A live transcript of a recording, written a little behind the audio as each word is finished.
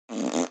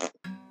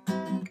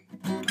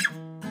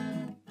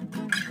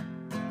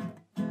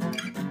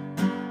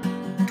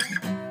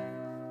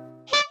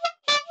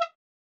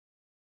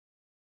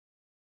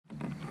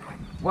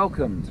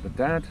Welcome to the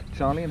Dad,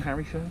 Charlie and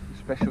Harry show.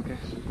 Special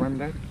guest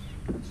Grandad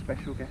and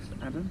special guest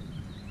Adam.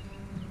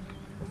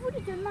 I've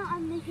already done that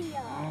under here.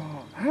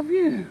 Oh, have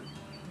you?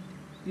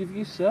 You've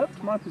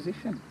usurped my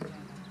position.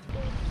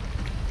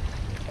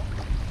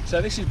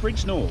 So this is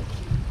Bridgnorth.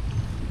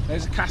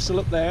 There's a castle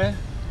up there.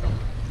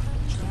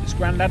 It's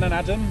Grandad and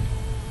Adam.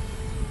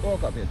 Oh,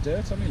 I've got a bit of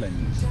dirt on my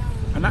lens.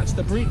 And that's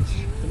the bridge,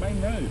 the main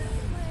road.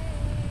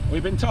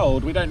 We've been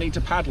told we don't need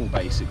to paddle,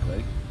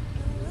 basically.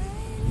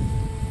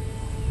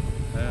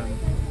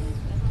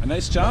 And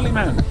there's Charlie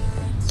Man.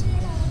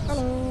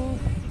 Hello.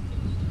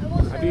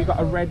 Have you got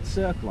a red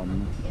circle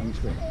on the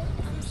screen?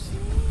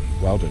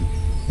 Well done.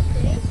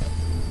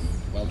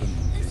 Well done.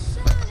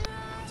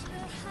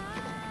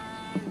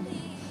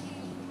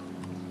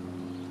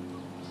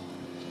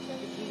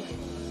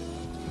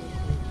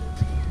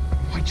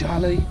 Hi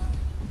Charlie.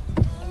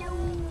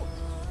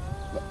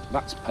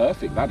 That's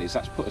perfect, that is.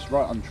 That's put us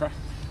right on track.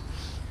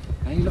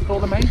 Hey, look at all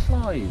the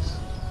mayflies.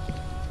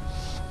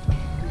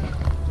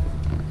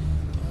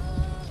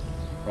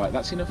 Right,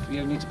 that's enough.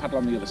 You need to paddle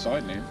on the other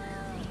side now.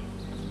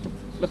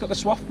 Look at the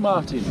swath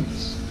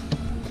martins.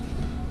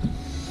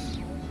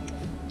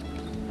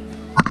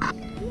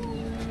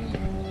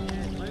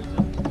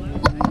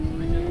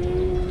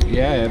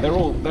 Yeah, they're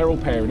all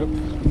pairing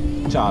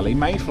up. Charlie,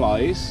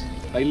 mayflies,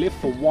 they live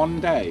for one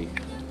day.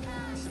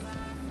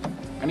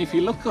 And if you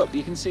look up,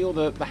 you can see all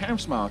the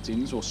house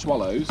martins or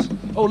swallows.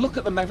 Oh, look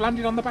at them, they've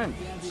landed on the bank.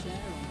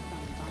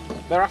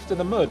 They're after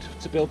the mud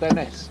to build their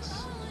nests.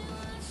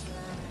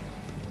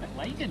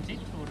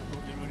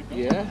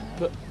 Yeah,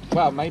 but,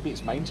 well, maybe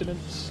it's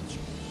maintenance.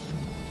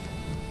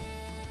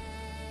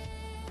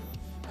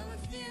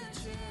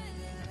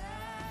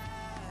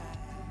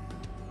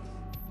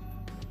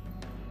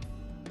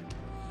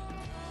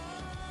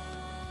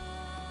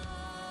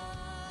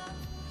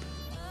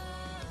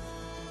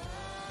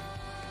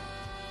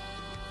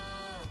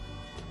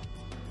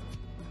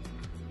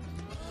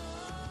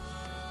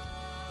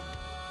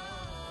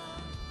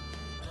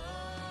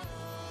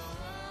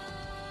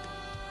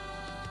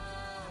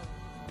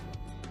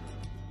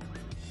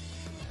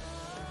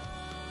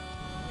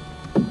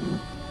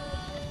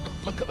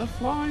 Look at the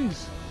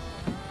flies.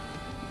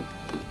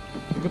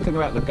 The good thing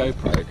about the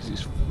GoPro, because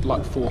it's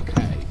like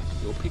 4K,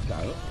 it'll pick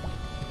that up.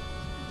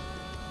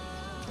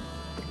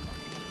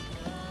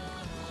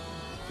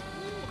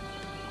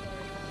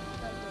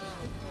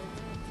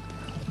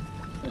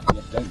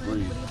 Don't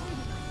breathe.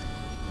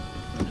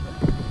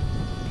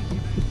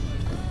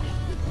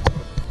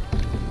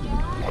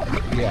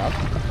 Yeah.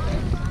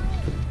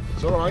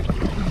 It's alright.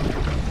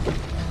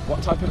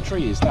 What type of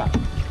tree is that?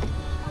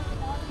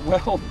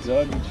 Well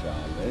done,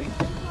 Charlie.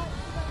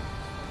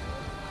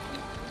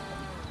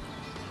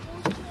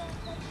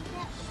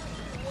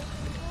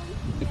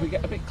 If we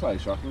get a bit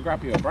closer, I can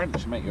grab you a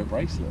branch and make you a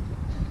bracelet.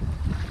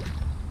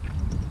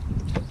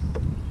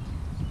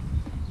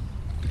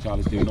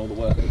 Charlie's doing all the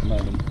work at the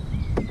moment.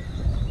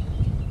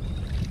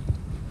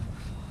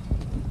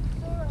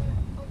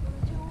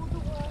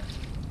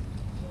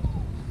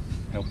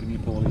 Helping you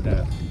poorly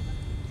dad.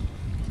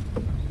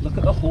 Look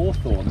at the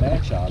hawthorn there,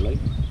 Charlie.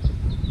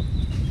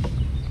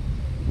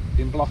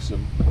 In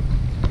blossom.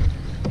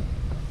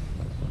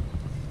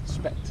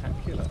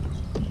 Spectacular.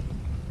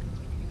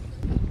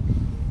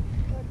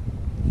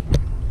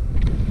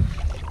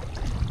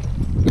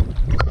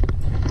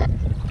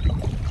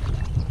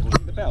 Look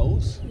at the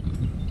bells.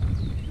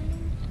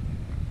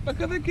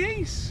 Look at the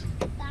geese.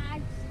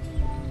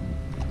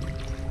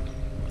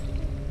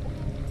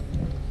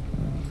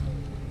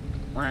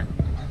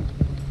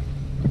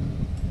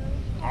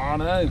 Oh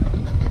no.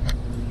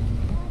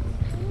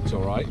 It's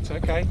alright, it's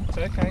okay, it's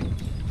okay.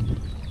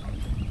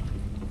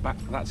 Back,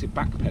 that's it,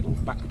 back pedal,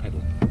 back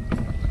pedal.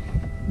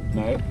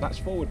 No, that's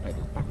forward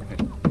pedal, back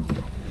pedal.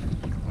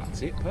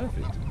 That's it,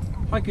 perfect.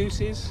 Hi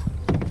gooses.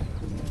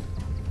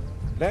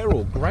 They're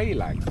all grey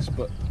lags,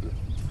 but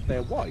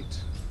they're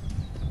white.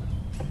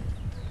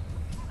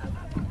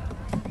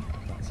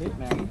 That's it,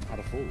 now you've had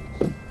a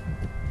falls.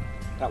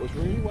 That was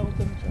really well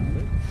done,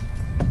 Charlie.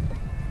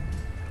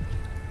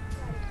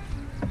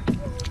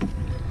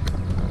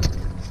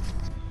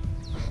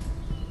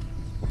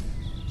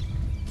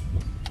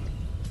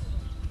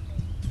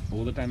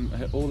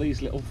 All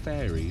these little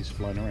fairies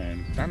flying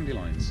around,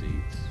 dandelion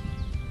seeds.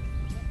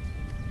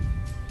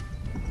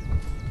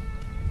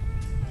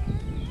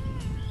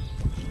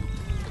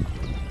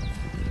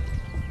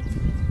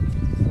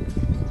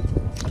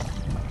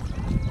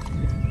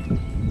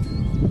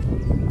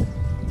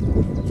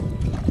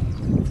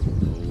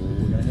 Oh,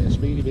 we're going to hit a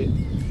speedy bit.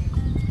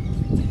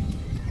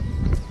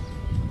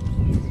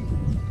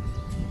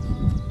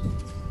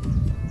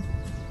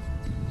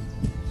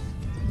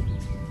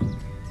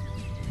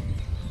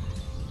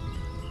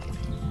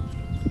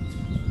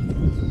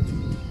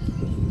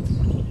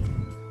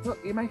 Look,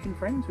 you're making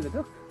friends with a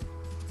duck.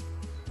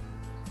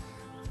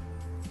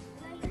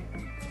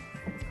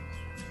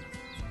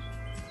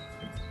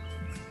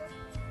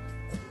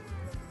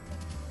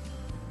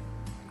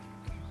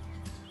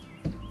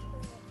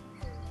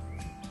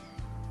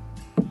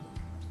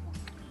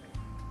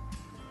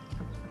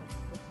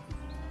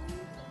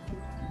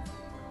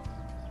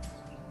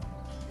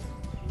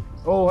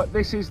 Oh,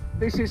 this is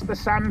the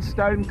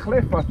sandstone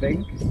cliff, I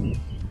think.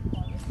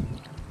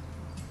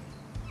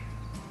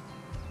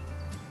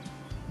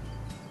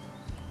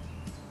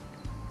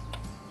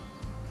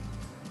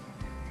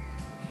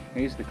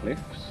 Here's the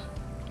cliffs.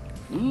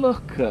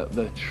 Look at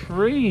the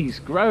trees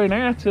growing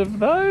out of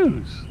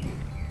those.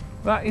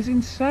 That is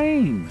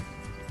insane.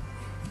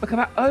 Look at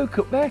that oak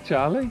up there,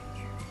 Charlie.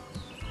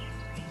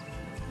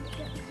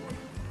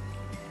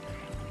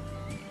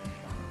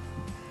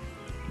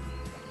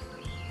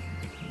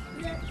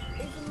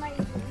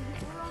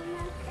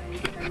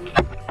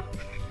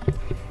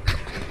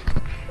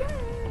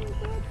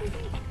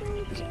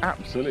 It's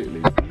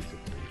absolutely beautiful.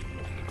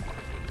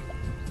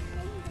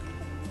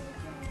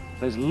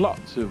 There's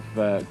lots of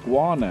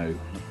guano,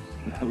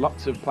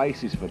 lots of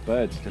places for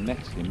birds to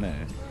nest in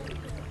there.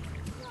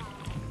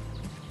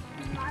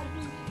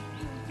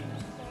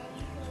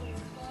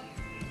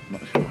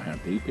 Not sure how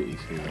deep it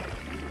is here.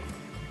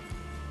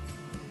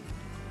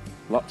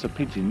 Lots of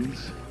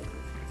pigeons.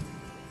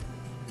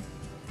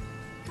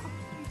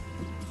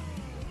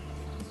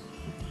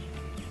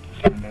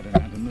 And Ed and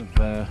Adam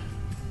have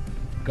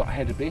got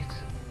ahead a bit,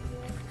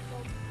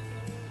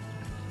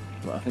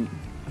 but I think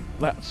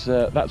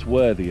that's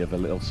worthy of a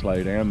little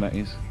slow down. That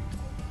is.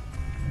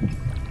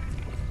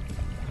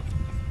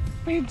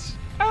 Bids.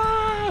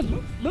 Ah,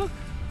 look, look.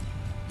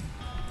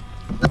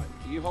 Right,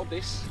 you hold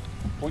this.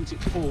 Point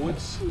it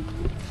forwards.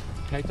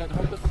 Okay, don't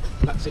hold it.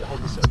 That's it.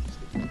 Hold this up.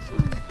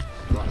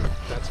 Right,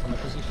 that's from the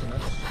position.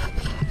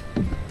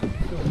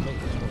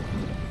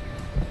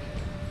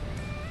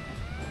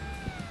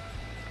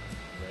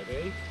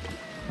 Ready?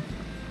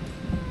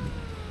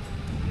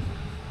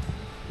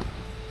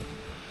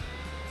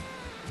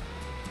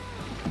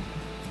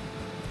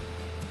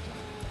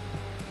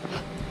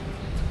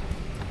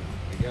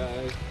 Go.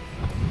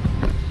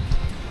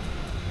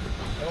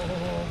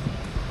 Oh,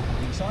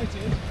 I'm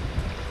excited.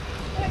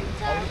 Hold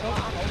it up,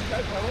 hold it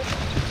up, hold it.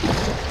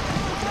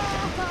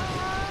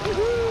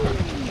 Woohoo!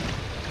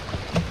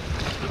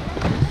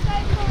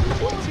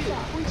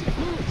 Point it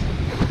forward.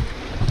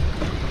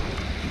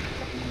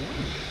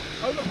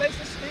 Oh look, there's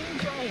the steam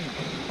train.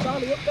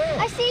 Charlie, up there.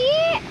 I see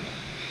it.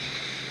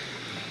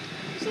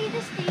 I see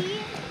the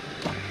steam.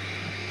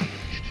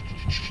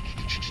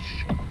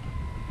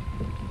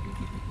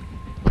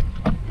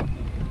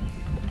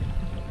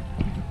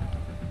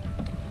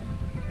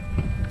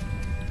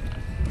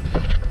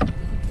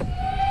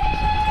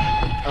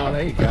 Oh,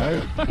 there you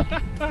go.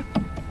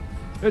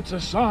 It's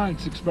a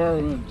science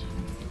experiment.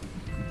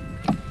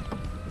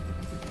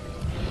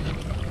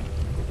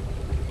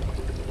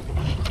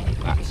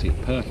 That's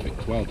it,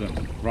 perfect, well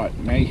done. Right,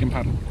 now you can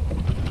paddle.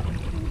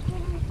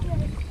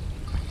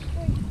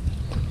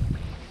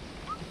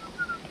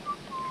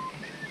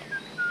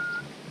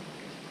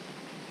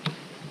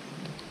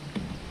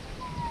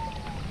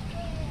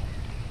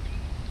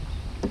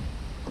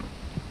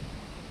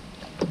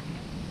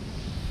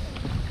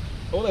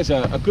 Oh, there's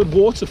a good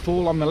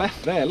waterfall on the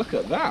left there. Look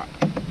at that.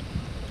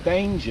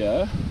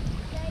 Danger.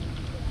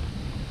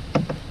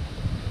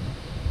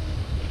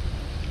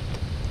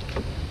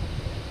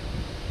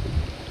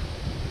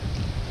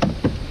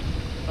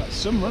 That's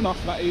some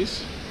runoff, that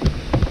is.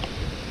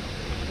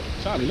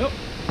 Charlie, look.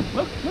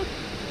 Look, look.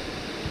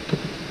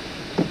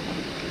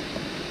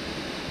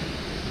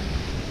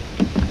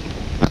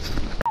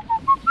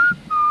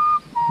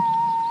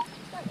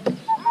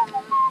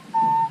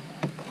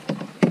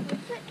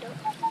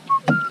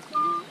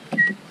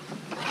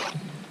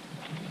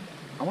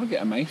 I want to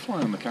get a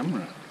mayfly on the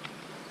camera.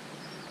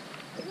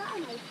 Is that a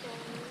mayfly?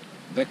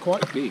 They're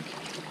quite big.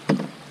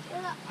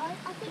 Yeah, I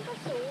think I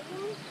saw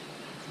one.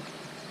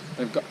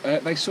 They've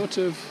got. They sort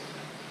of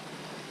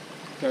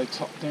go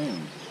top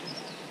down.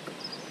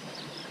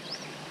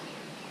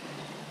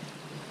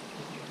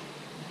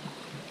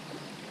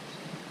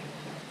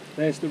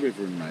 There's the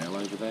river and rail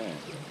over there.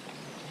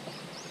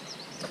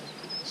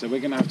 So we're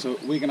gonna have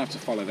to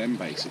follow them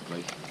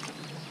basically.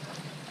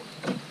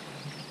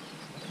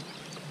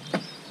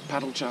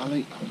 Paddle,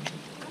 Charlie.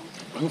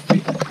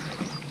 Hoofy.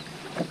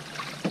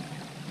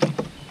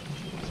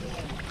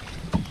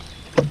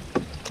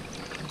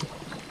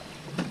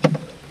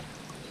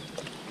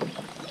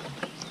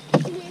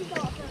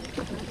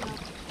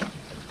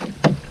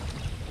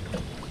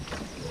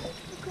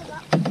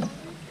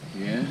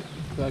 Yeah,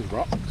 those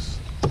rocks.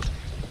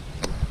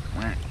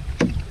 Whack.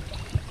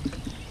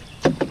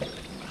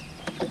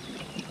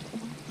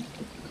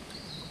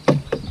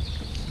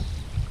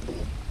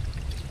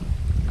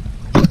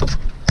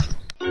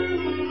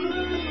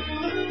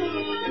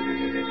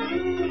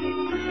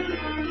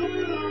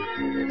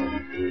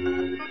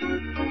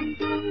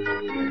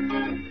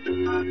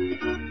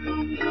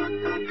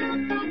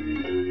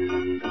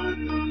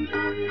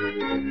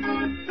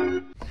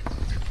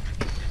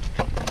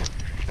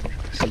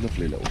 It's a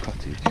lovely little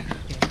cottage.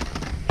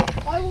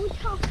 I would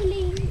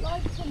happily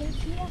like to live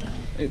here.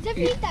 It's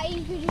every day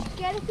you could just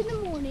get up in the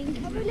morning,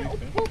 have a little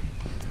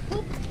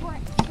pub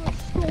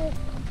breakfast or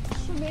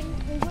swimming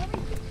pool, very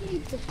quickly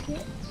book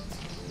it.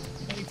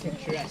 Very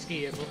picturesque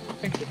here, but I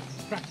think the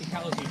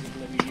practicalities of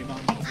living your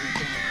mind.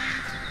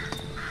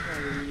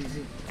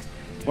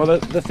 Well,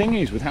 the thing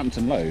is with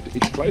Hampton Load,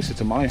 it's closer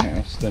to my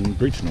house than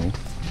Bridgnorth.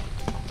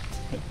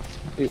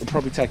 It would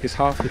probably take us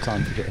half the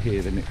time to get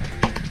here than it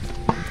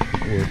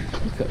would.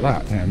 Look at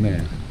that down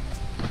there.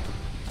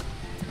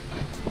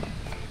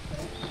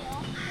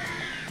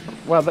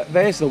 Well,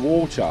 there's the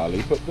wall,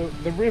 Charlie, but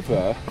the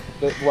river,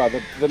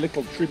 the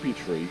little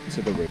tributary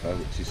to the river,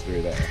 which is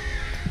through there,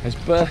 has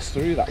burst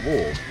through that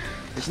wall.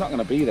 It's not going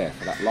to be there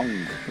for that long,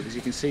 because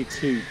you can see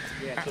two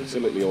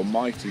absolutely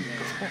almighty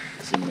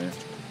cracks in the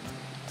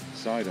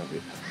side of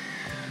it.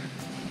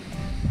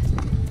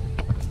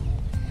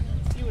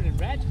 You were in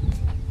red.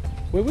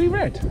 Were we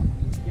red?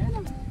 Yeah. You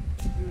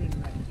were in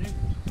red canoe.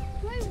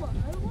 Wait, what?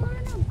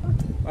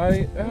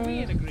 Were we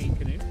in a green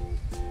canoe?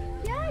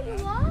 Yeah,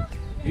 you are.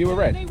 You were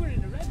red? They were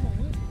in a red one,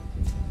 weren't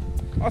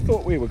they? I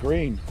thought we were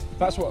green.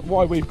 That's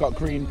why we've got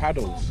green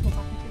paddles.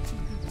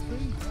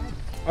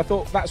 I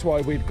thought that's why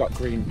we've got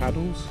green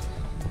paddles.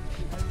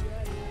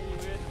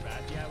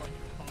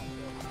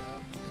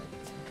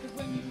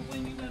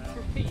 When you went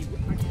for a pee, I was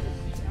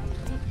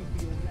looking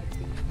for your red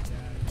canoe.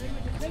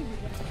 They were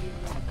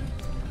I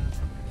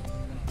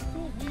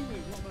thought we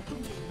were one, I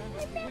couldn't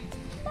remember.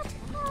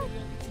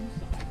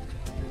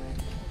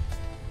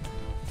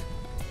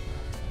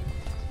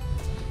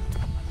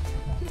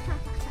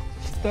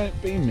 Don't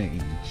be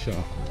mean,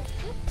 Charlie.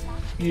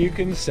 You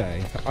can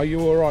say, "Are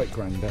you all right,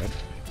 Grandad?"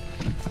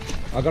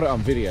 I got it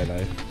on video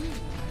though.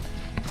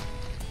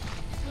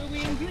 Were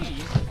we in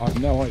green? I've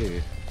no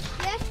idea.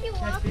 Yes, you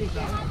are. We were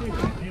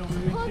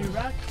in two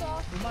red.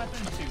 We might have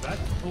been two red,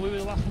 or we were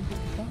the last one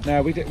to the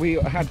No, we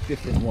had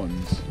different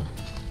ones.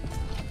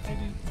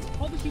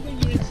 Obviously, when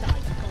you're inside,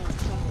 you can't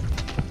tell.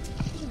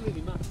 It doesn't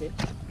really matter.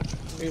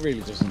 It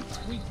really doesn't.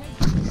 We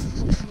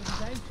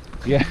take it.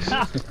 Yes.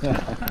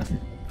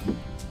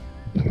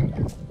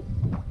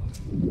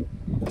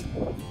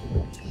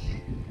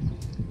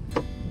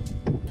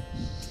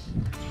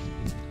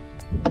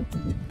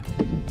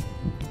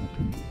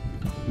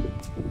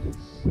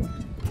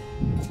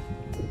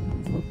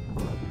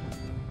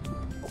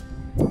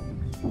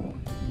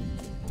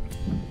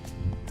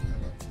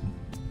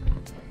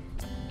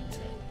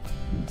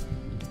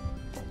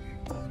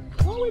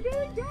 What are we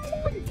doing,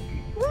 darling?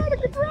 We're out of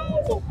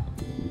control!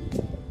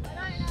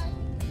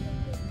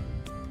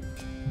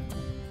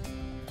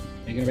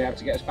 You're going to be able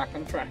to get us back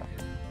on track.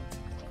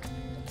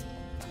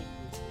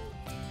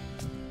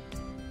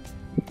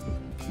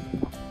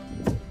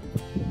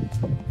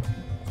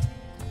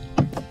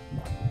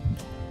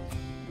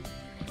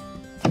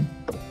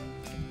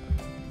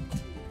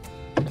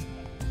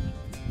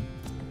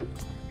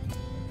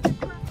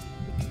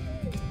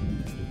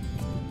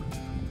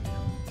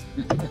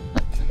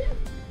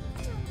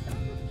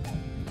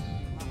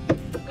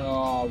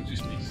 Oh, we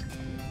just missed.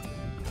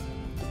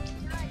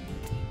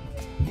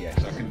 Yes,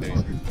 I can do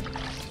it.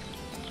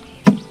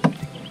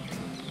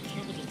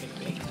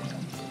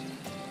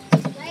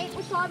 Wait,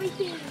 wasabi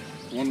cheese.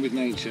 One with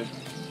nature.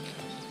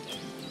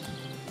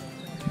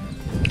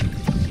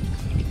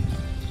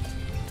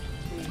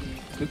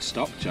 Good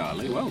stop,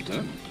 Charlie. Well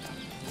done.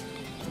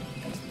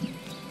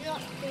 You're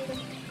not good.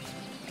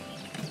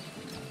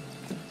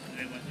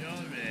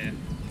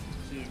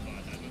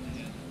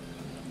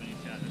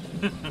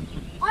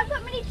 I've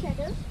got mini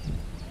cheddars.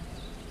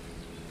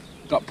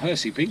 Got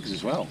Percy pigs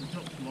as well.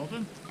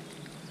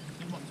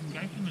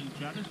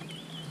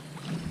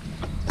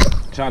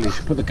 Charlie, you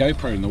should put the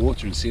GoPro in the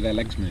water and see their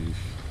legs move.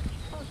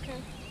 Okay.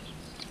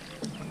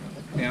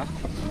 Yeah.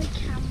 My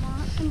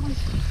camera and my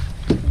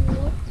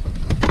sword.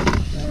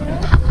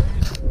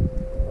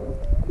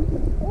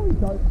 Oh,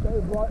 don't go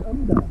right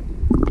under.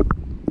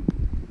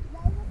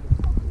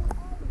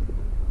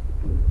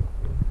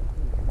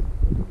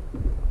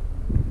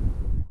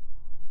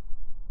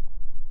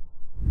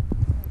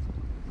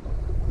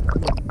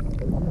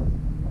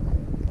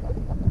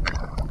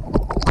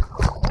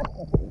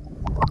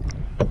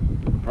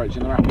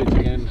 Approaching the rapids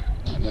again,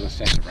 another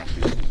set of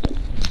rapids.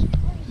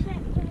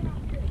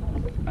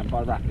 And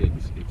by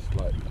rapids, it's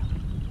like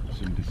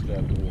some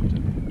disturbed water.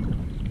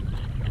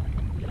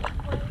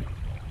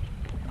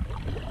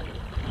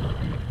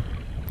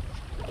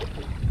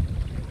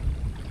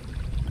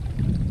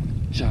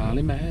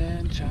 Charlie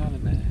man,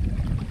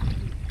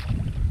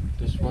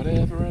 does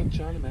whatever a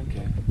Charlie man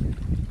can.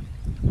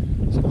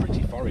 It's a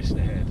pretty forest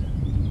ahead.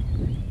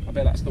 I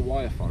bet that's the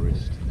wire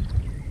forest.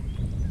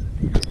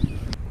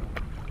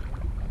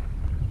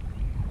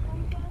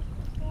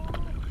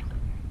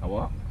 A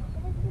what?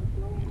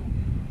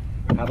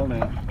 Paddle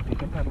now. You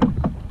can paddle.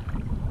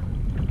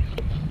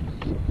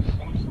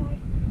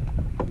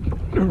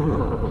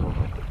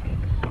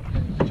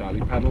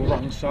 Charlie, paddle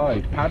wrong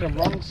side. Paddle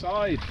wrong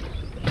side.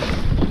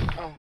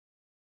 Oh.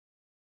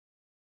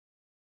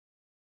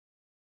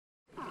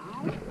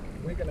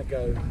 We're going to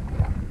go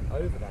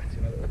over that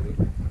in a little bit.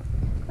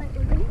 Wait,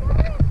 we're going to go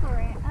in for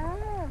it.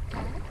 Oh,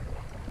 okay.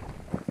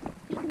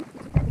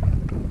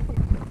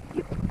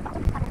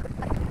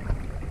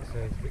 It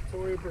says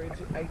Victoria Bridge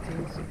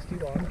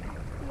 1861.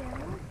 Yeah.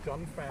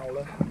 John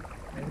Fowler,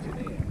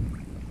 engineer.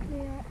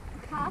 Yeah.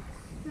 Cast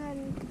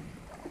and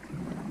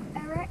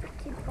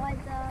erected by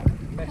the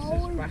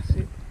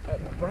Brassy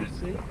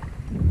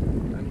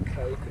and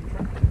Co.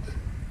 Contractors.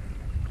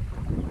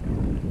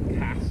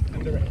 Cast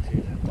and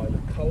directed by the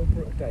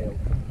Colebrook Dale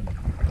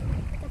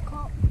Company. The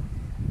cop.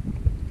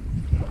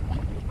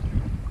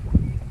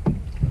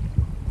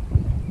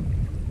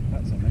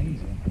 That's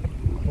amazing.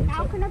 Point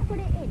How up. can I put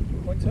it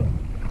in? Point up.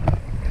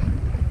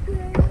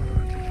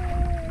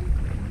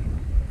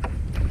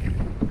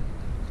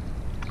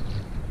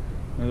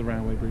 Another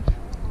railway bridge.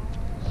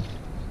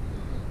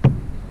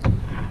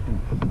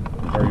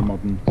 Very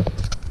modern,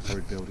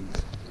 very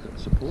buildings. Got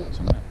supports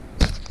on that.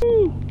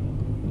 Woo!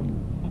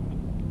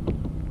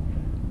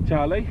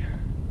 Charlie,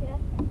 Yeah.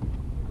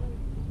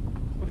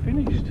 we're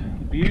finished.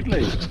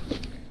 Bewdley.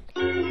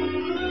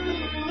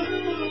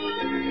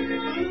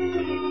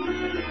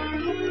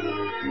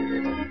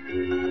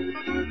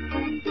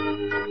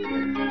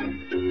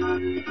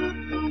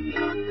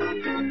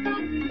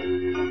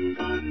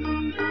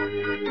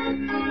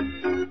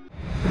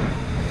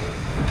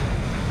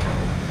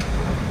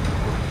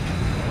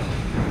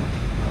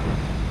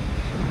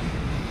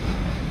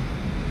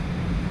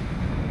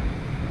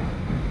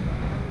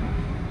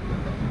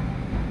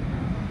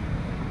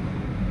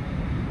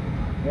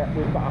 Yeah,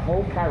 we've got a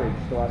whole carriage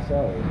to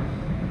ourselves.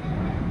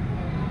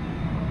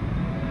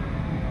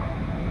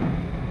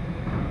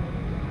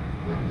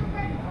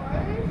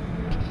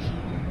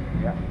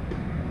 Yeah.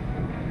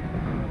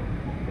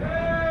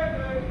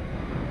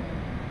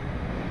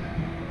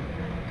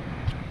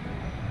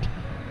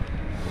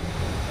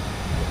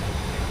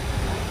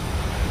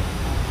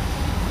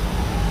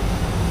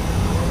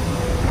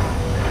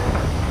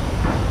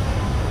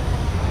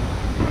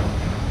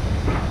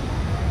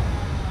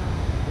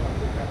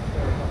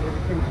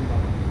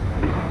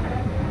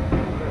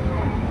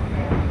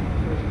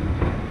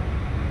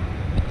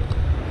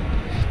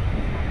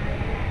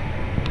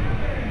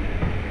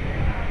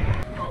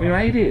 We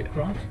made it.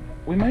 Right.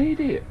 We made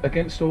it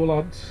against all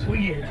odds. Oh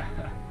yeah.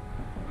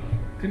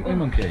 Didn't we,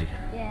 Monkey?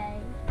 Yay.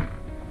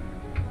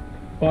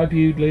 Bye,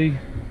 Bewdley.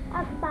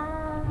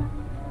 Abba.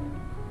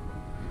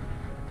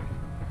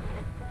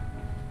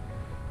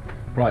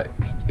 Right,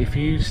 if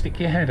you stick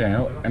your head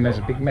out and there's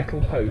a big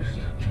metal post,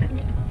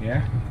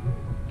 yeah,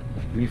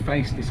 and your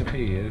face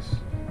disappears,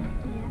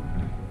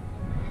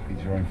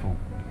 it's your own fault.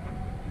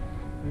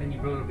 And then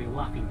your brother will be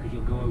laughing because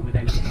you'll go over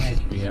there with your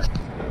head. Yeah.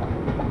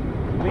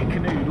 We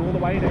canoed all the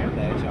way down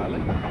there,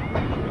 Charlie.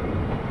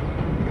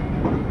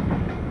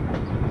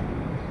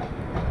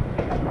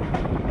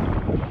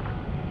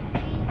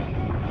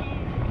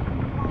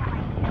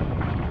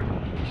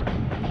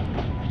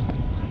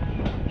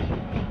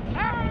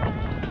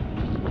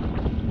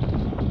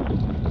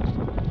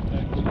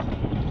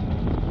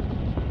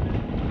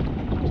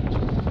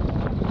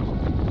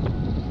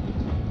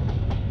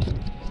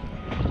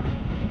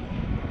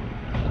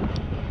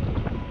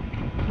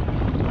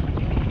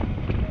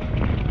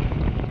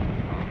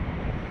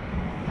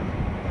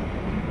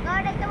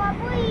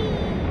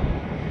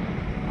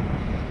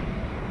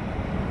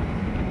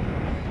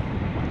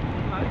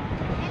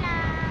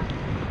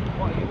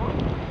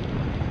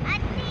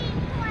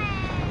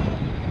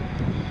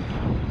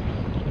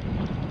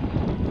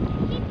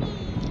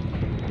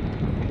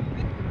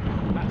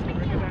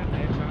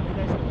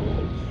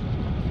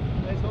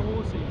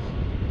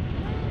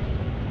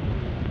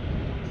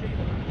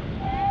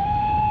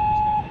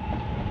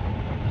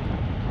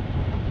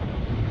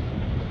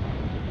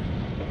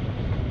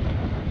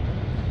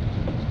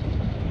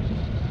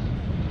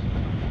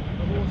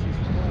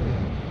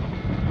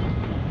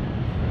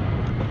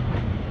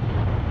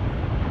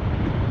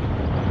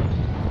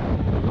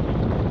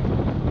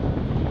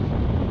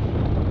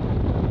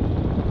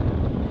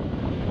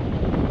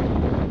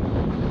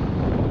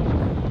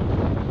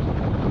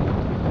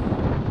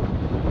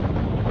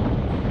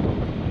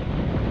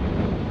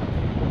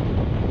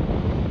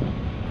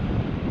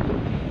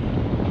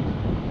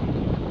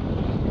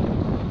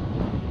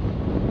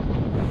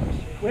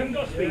 We haven't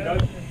got speedo.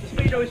 The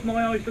speedo is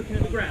my eyes looking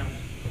at the ground.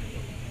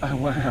 Oh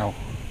wow.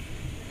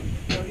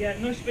 So yeah,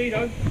 no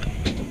speedo.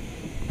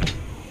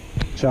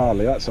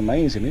 Charlie, that's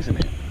amazing, isn't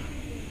it?